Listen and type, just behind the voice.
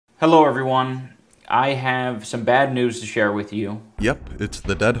Hello everyone. I have some bad news to share with you. Yep, it's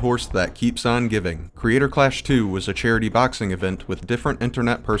the dead horse that keeps on giving. Creator Clash 2 was a charity boxing event with different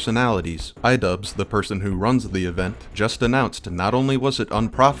internet personalities. iDubbbz, the person who runs the event, just announced not only was it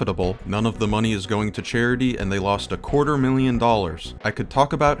unprofitable, none of the money is going to charity and they lost $250,000. I could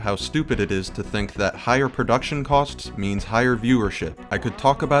talk about how stupid it is to think that higher production costs means higher viewership. I could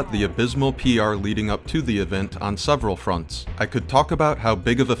talk about the abysmal PR leading up to the event on several fronts. I could talk about how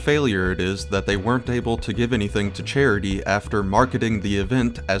big of a failure it is that they weren't able to give anything to charity after marketing the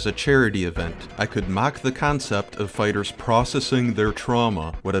event as a charity event. I could mock the concept of fighters processing their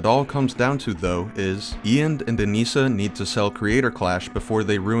trauma. What it all comes down to though is Ian and Anissa need to sell Creator Clash before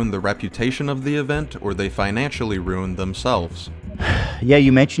they ruin the reputation of the event or they financially ruin themselves. Yeah,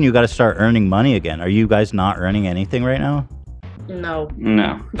 you mentioned you got to start earning money again. Are you guys not earning anything right now? No.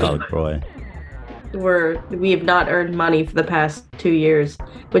 No. Oh boy. We have not earned money for the past 2 years,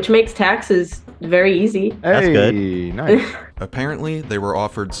 which makes taxes very easy. That's good. Nice. Apparently, they were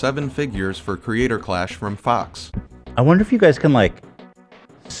offered 7 figures for Creator Clash from Fox. I wonder if you guys can like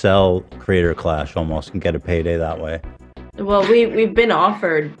sell Creator Clash almost and get a payday that way. Well, we've been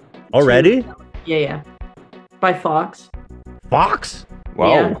offered Already? Yeah. By Fox. Fox? Whoa.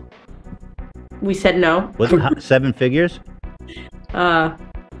 Yeah. We said no. Was it 7 figures?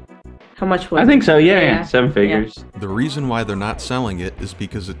 How much was it? I think so, yeah. 7 figures. The reason why they're not selling it is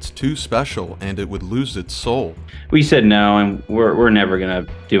because it's too special and it would lose its soul. We said no, and we're never gonna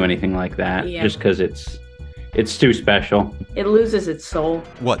do anything like that, Yeah. just because it's too special. It loses its soul.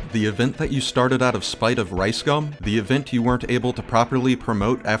 What, the event that you started out of spite of Rice Gum? The event you weren't able to properly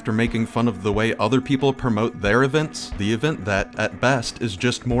promote after making fun of the way other people promote their events? The event that, at best, is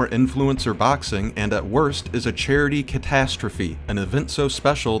just more influencer boxing and at worst is a charity catastrophe. An event so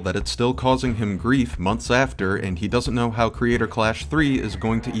special that it's still causing him grief months after and he doesn't know how Creator Clash 3 is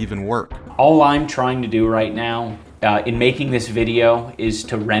going to even work. All I'm trying to do right now in making this video is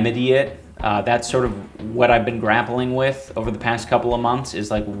to remedy it. That's sort of what I've been grappling with over the past couple of months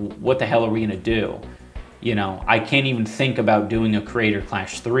is like, what the hell are we gonna do? You know, I can't even think about doing a Creator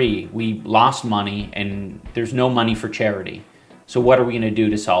Clash 3. We lost money and there's no money for charity. So what are we gonna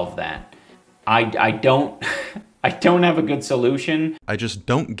do to solve that? I don't I don't have a good solution. I just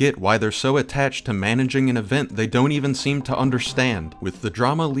don't get why they're so attached to managing an event they don't even seem to understand. With the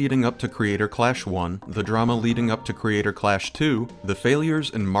drama leading up to Creator Clash 1, the drama leading up to Creator Clash 2, the failures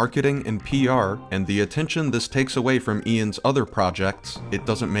in marketing and PR, and the attention this takes away from Ian's other projects, it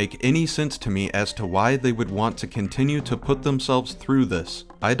doesn't make any sense to me as to why they would want to continue to put themselves through this.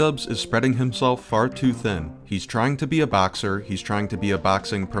 iDubbbz is spreading himself far too thin. He's trying to be a boxer, he's trying to be a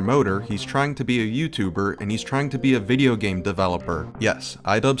boxing promoter, he's trying to be a YouTuber, and he's trying to be a video game developer. Yes,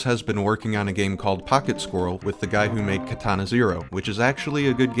 iDubbbz has been working on a game called Pocket Squirrel with the guy who made Katana Zero, which is actually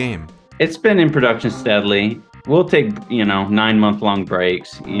a good game. It's been in production steadily. We'll take, 9-month-long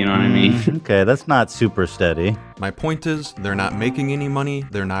breaks, you know what I mean? Okay, that's not super steady. My point is, they're not making any money,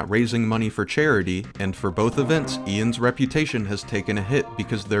 they're not raising money for charity, and for both events, Ian's reputation has taken a hit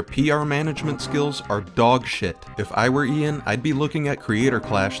because their PR management skills are dog shit. If I were Ian, I'd be looking at Creator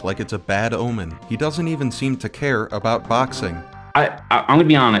Clash like it's a bad omen. He doesn't even seem to care about boxing. I'm gonna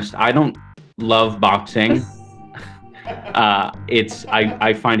be honest, I don't love boxing.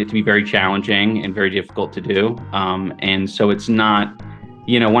 I find it to be very challenging and very difficult to do. And so it's not,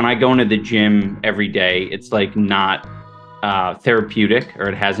 when I go into the gym every day, it's like not therapeutic, or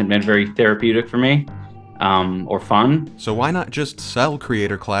it hasn't been very therapeutic for me. Or fun. So why not just sell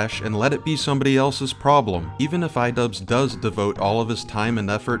Creator Clash and let it be somebody else's problem? Even if iDubbbz does devote all of his time and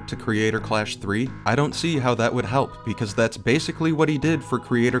effort to Creator Clash 3, I don't see how that would help, because that's basically what he did for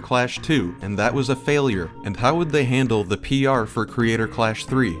Creator Clash 2, and that was a failure. And how would they handle the PR for Creator Clash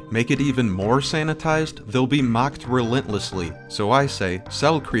 3? Make it even more sanitized? They'll be mocked relentlessly. So I say,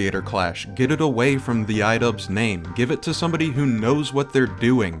 sell Creator Clash, get it away from the iDubbbz name, give it to somebody who knows what they're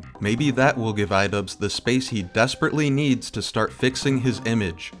doing. Maybe that will give iDubbbz the space he desperately needs to start fixing his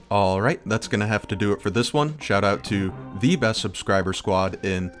image. Alright, that's gonna have to do it for this one. Shout out to the best subscriber squad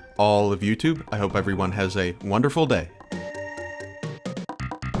in all of YouTube. I hope everyone has a wonderful day.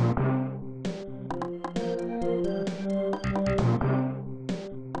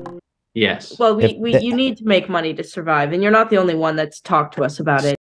 Yes. Well, you need to make money to survive, and you're not the only one that's talked to us about it.